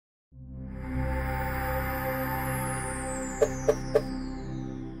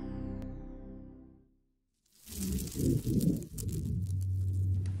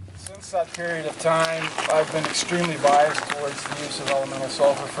Since that period of time, I've been extremely biased towards the use of elemental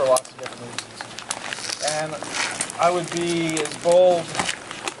sulfur for lots of different reasons. And I would be bold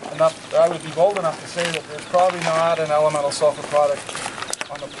enough to say that there's probably not an elemental sulfur product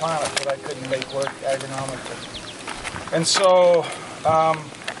on the planet that I couldn't make work agronomically. And so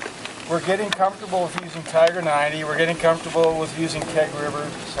we're getting comfortable with using Tiger 90. We're getting comfortable with using Keg River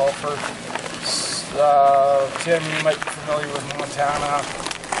sulfur. Tim, you might be familiar with Montana.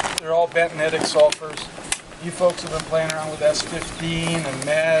 They're all bentonitic sulfurs. You folks have been playing around with S15 and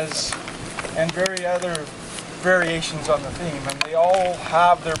Mez and other variations on the theme, and they all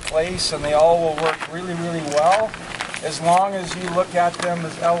have their place and they all will work really, really well as long as you look at them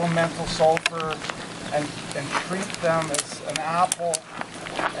as elemental sulfur and treat them as an apple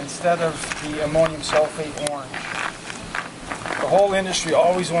instead of the ammonium sulfate orange. The whole industry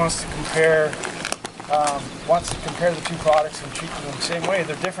always wants to compare the two products and treat them the same way.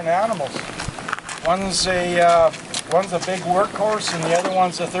 They're different animals. One's a big workhorse and the other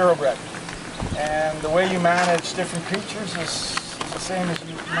one's a thoroughbred. And the way you manage different creatures is the same as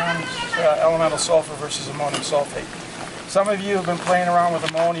you manage elemental sulfur versus ammonium sulfate. Some of you have been playing around with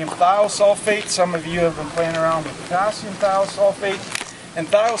ammonium thiosulfate. Some of you have been playing around with potassium thiosulfate. And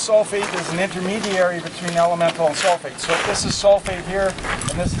thiosulfate is an intermediary between elemental and sulfate. So if this is sulfate here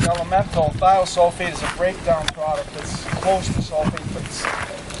and this is elemental, thiosulfate is a breakdown product that's close to sulfate,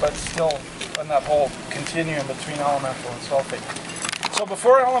 but still in that whole continuum between elemental and sulfate. So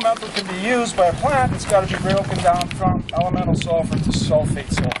before elemental can be used by a plant, it's got to be broken down from elemental sulfur to sulfate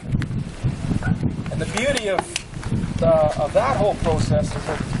sulfur. And the beauty of that whole process is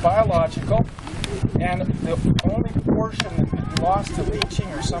that it's biological, and the only portion that could be lost to leaching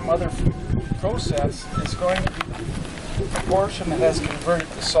or some other process is going to be the portion that has converted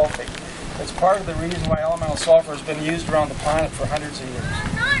to sulfate. It's part of the reason why elemental sulfur has been used around the planet for hundreds of years.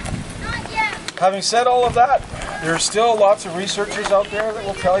 Having said all of that, there are still lots of researchers out there that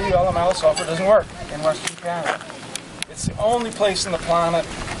will tell you elemental sulfur doesn't work in Western Canada. It's the only place on the planet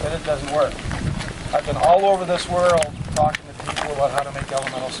that it doesn't work. I've been all over this world talking to people about how to make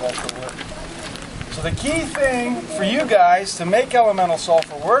elemental sulfur work. So the key thing for you guys to make elemental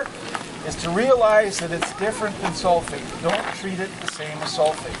sulfur work is to realize that it's different than sulfate. Don't treat it the same as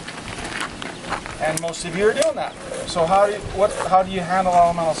sulfate. And most of you are doing that. So how do you handle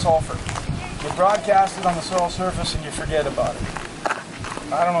elemental sulfur? You broadcast it on the soil surface and you forget about it.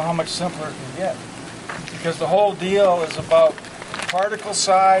 I don't know how much simpler it can get. Because the whole deal is about particle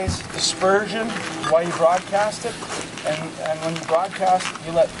size, dispersion, why you broadcast it. And when you broadcast it,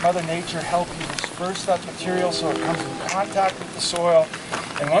 you let Mother Nature help you disperse that material so it comes in contact with the soil.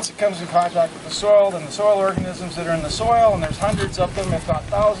 And once it comes in contact with the soil, then the soil organisms that are in the soil, and there's hundreds of them, if not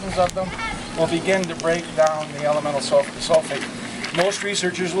thousands of them, will begin to break down the elemental sulfur to sulfate. Most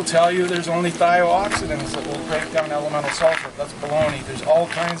researchers will tell you there's only thiooxidants that will break down elemental sulfur. That's baloney. There's all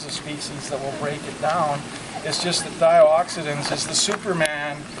kinds of species that will break it down. It's just that thiooxidants is the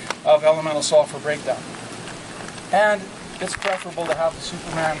Superman of elemental sulfur breakdown. And it's preferable to have the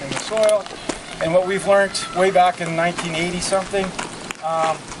Superman in the soil. And what we've learned way back in 1980-something,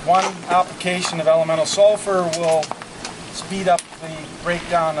 one application of elemental sulfur will speed up the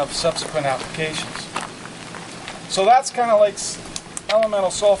breakdown of subsequent applications. So that's kind of like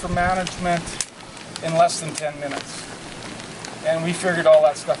elemental sulfur management in less than 10 minutes. And we figured all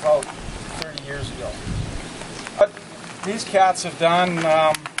that stuff out 30 years ago. What these cats have done,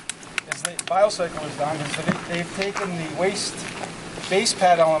 Bio-Sul has done, is that they've taken the waste base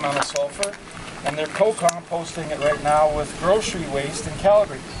pad elemental sulfur and they're co-composting it right now with grocery waste in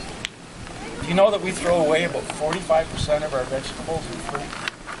Calgary. Do you know that we throw away about 45% of our vegetables and fruit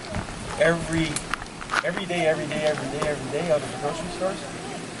every day out of the grocery stores?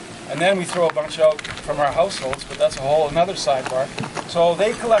 And then we throw a bunch out from our households, but that's a whole another sidebar. So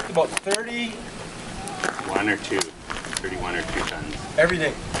they collect about 31 or 2 tons every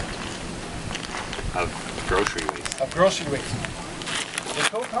day of grocery waste. They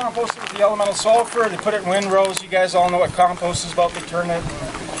co-compost it with the elemental sulfur, they put it in windrows. You guys all know what compost is about. They turn it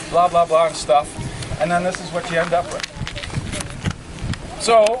and blah blah blah and stuff. And then this is what you end up with.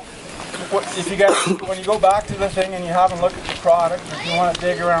 So if you guys, when you go back to the thing and you haven't looked at the product, or if you want to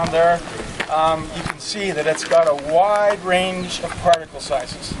dig around there, you can see that it's got a wide range of particle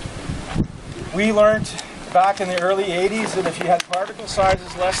sizes. We learned back in the early 80s that if you had particle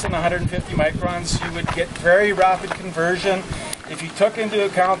sizes less than 150 microns, you would get very rapid conversion if you took into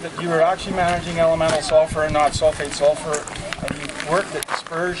account that you were actually managing elemental sulfur and not sulfate sulfur, and you work at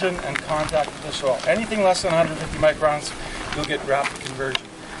dispersion and contact with the soil. Anything less than 150 microns, you'll get rapid conversion.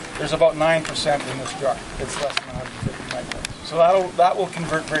 There's about 9% in this jar. It's less than 150 microns. So that will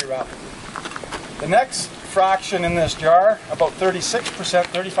convert very rapidly. The next fraction in this jar, about 36%,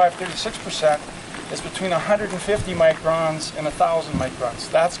 35-36%, is between 150 microns and 1,000 microns.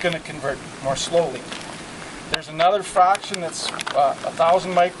 That's going to convert more slowly. There's another fraction that's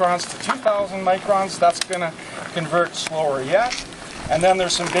 1,000 microns to 2,000 microns. That's going to convert slower yet. And then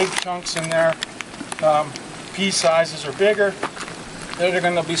there's some big chunks in there. Pea sizes are bigger. They're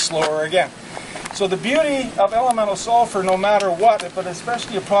going to be slower again. So the beauty of elemental sulfur, no matter what, but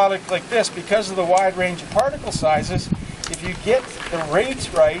especially a product like this, because of the wide range of particle sizes, if you get the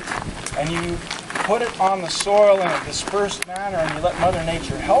rates right and you put it on the soil in a dispersed manner and you let Mother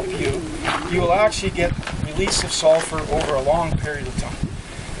Nature help you, you will actually get release of sulfur over a long period of time.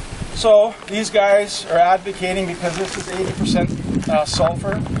 So these guys are advocating, because this is 80%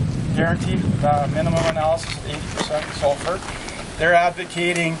 sulfur, guaranteed minimum analysis of 80% sulfur, they're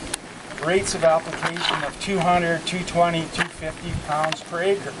advocating rates of application of 200, 220, 250 pounds per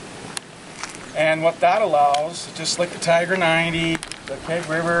acre. And what that allows, just like the Tiger 90, the Keg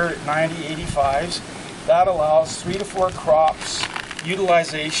River 90, 85s, that allows 3 to 4 crops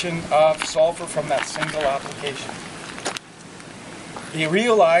utilization of sulfur from that single application. They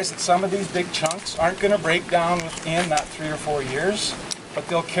realize that some of these big chunks aren't going to break down within that 3 or 4 years, but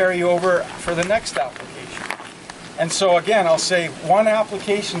they'll carry over for the next application. And so again, I'll say 1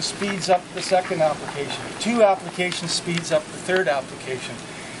 application speeds up the second application, 2 applications speeds up the third application.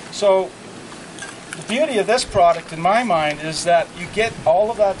 So the beauty of this product, in my mind, is that you get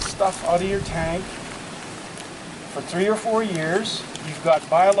all of that stuff out of your tank for 3 or 4 years. You've got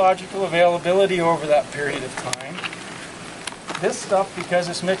biological availability over that period of time. This stuff, because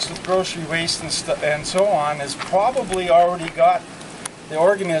it's mixed with grocery waste and so on, has probably already got the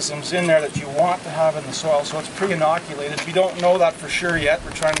organisms in there that you want to have in the soil, so it's pre-inoculated. We don't know that for sure yet.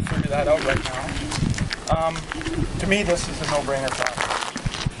 We're trying to figure that out right now. To me, this is a no-brainer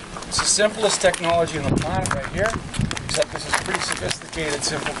product. It's the simplest technology on the planet right here, except this is pretty sophisticated,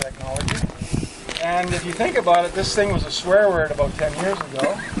 simple technology. And if you think about it, this thing was a swear word about 10 years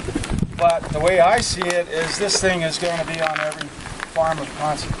ago. But the way I see it is this thing is going to be on every farm of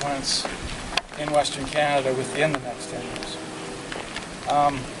consequence in Western Canada within the next 10 years.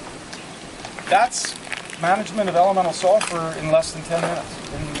 That's management of elemental sulfur in less than 10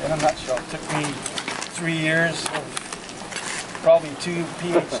 minutes, in a nutshell. It took me 3 years of probably 2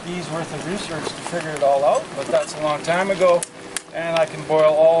 PhDs worth of research to figure it all out, but that's a long time ago, and I can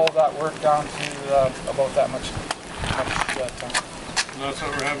boil all that work down to about that much time. That's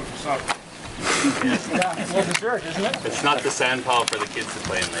what we're having for supper. Yeah, it's well dessert, isn't it? It's not the sand pile for the kids to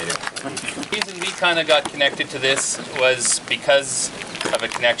play in later. The reason we kind of got connected to this was because of a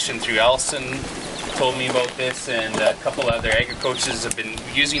connection through Elston. Told me about this, and a couple other agri-coaches have been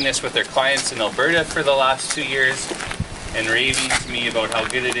using this with their clients in Alberta for the last 2 years, and raving to me about how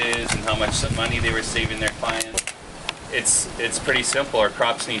good it is and how much money they were saving their clients. It's pretty simple. Our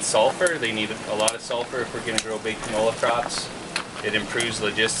crops need sulfur. They need a lot of sulfur if we're going to grow big canola crops. It improves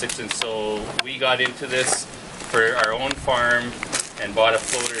logistics, and so we got into this for our own farm and bought a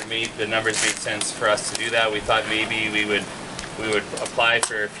floater. The numbers made sense for us to do that. We thought maybe we would apply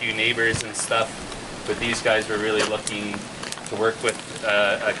for a few neighbors and stuff, but these guys were really looking to work with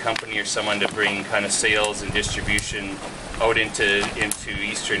a company or someone to bring kind of sales and distribution out into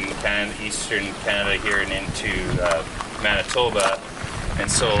eastern Canada here and into Manitoba. And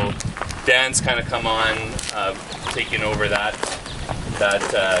so Dan's kind of come on, taking over that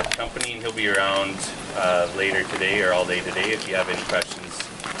company, and he'll be around later today or all day today if you have any questions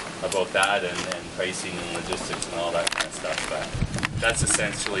about that and pricing and logistics and all that kind of stuff. But that's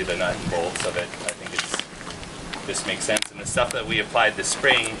essentially the nut and bolts of it. I think this makes sense. And the stuff that we applied this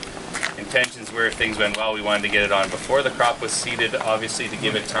spring, intentions were if things went well, we wanted to get it on before the crop was seeded, obviously, to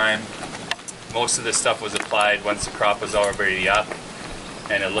give it time. Most of this stuff was applied once the crop was already up,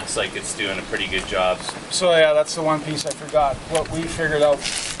 and it looks like it's doing a pretty good job. So yeah, that's the one piece I forgot. What we figured out,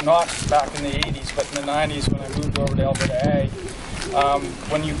 not back in the 80s, but in the 90s when I moved over to Alberta Ag,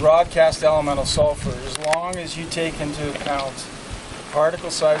 when you broadcast elemental sulfur, as long as you take into account the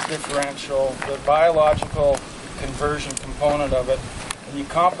particle size differential, the biological conversion component of it, and you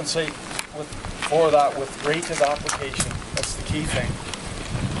compensate for that with rate of application, that's the key thing.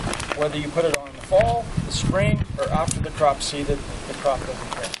 Whether you put it on in the fall, the spring, or after the crop's seeded, the crop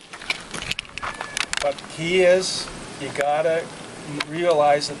doesn't care. But the key is, you gotta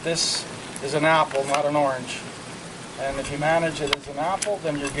realize that this is an apple, not an orange. And if you manage it as an apple,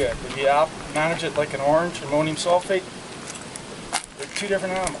 then you're good. If you manage it like an orange, ammonium sulfate, two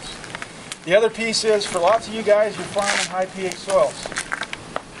different animals. The other piece is, for lots of you guys, you're farming high pH soils.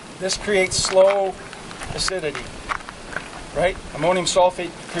 This creates slow acidity, right? Ammonium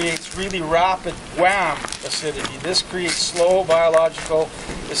sulfate creates really rapid wham acidity. This creates slow biological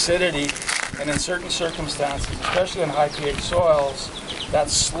acidity, and in certain circumstances, especially in high pH soils, that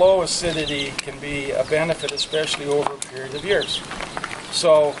slow acidity can be a benefit, especially over a period of years.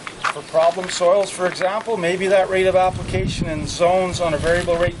 So for problem soils, for example, maybe that rate of application in zones on a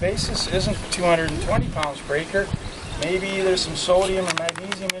variable rate basis isn't 220 pounds per acre. Maybe there's some sodium or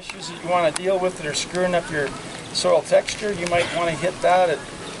magnesium issues that you want to deal with that are screwing up your soil texture. You might want to hit that at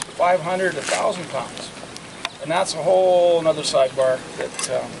 500 to 1,000 pounds. And that's a whole another sidebar that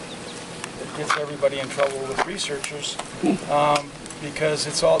gets everybody in trouble with researchers, because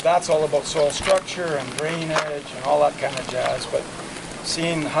that's all about soil structure and drainage and all that kind of jazz. But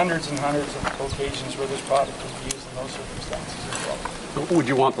seen hundreds and hundreds of occasions where this product can be used in those circumstances as well. Would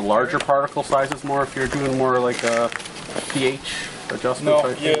you want the larger particle sizes more if you're doing more like a pH adjustment? No,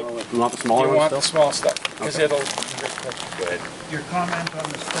 type thing? You want the smaller ones you want still? the small stuff, because Okay. it'll... Go ahead. Your comment on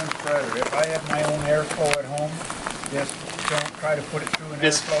the stem spreader, if I have my own airflow at home, just don't try to put it through an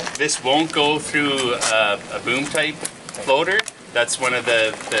airflow? This won't go through a boom type floater. That's one of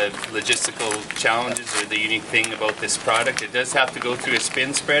the logistical challenges or the unique thing about this product. It does have to go through a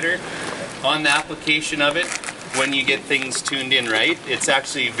spin spreader. On the application of it, when you get things tuned in right, it's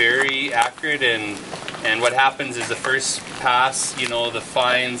actually very accurate, and what happens is the first pass, you know, the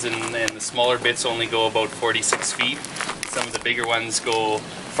fines and the smaller bits only go about 46 feet. Some of the bigger ones go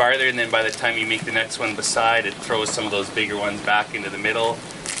farther, and then by the time you make the next one beside, it throws some of those bigger ones back into the middle.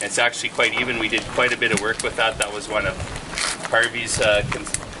 And it's actually quite even. We did quite a bit of work with that. That was one of Harvey's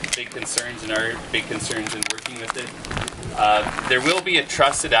big concerns and our big concerns in working with it. There will be a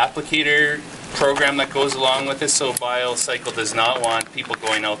trusted applicator program that goes along with this, so Bio-Sul does not want people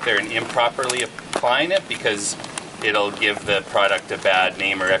going out there and improperly applying it, because it'll give the product a bad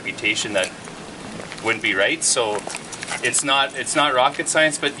name or reputation that wouldn't be right. So it's not rocket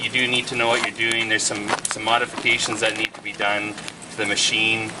science, but you do need to know what you're doing. There's some modifications that need to be done to the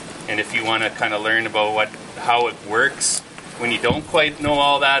machine, and if you want to kind of learn about how it works when you don't quite know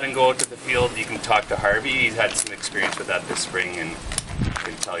all that and go out to the field, you can talk to Harvey. He's had some experience with that this spring, and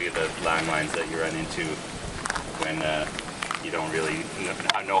can tell you the landmines that you run into when you don't really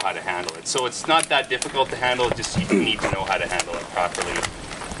know how to handle it. So it's not that difficult to handle, just you need to know how to handle it properly.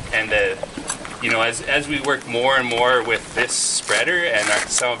 And you know, as we work more and more with this spreader, and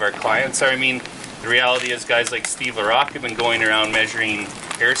some of our clients are, I mean, the reality is guys like Steve LaRocque have been going around measuring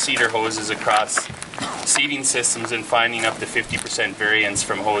air seeder hoses across seeding systems and finding up to 50% variance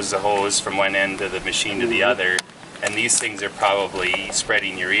from hose to hose, from one end of the machine to the other. And these things are probably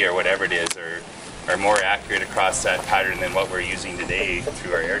spreading urea or whatever it is, or are more accurate across that pattern than what we're using today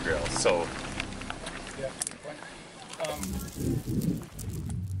through our air drills. So, Yeah, good point.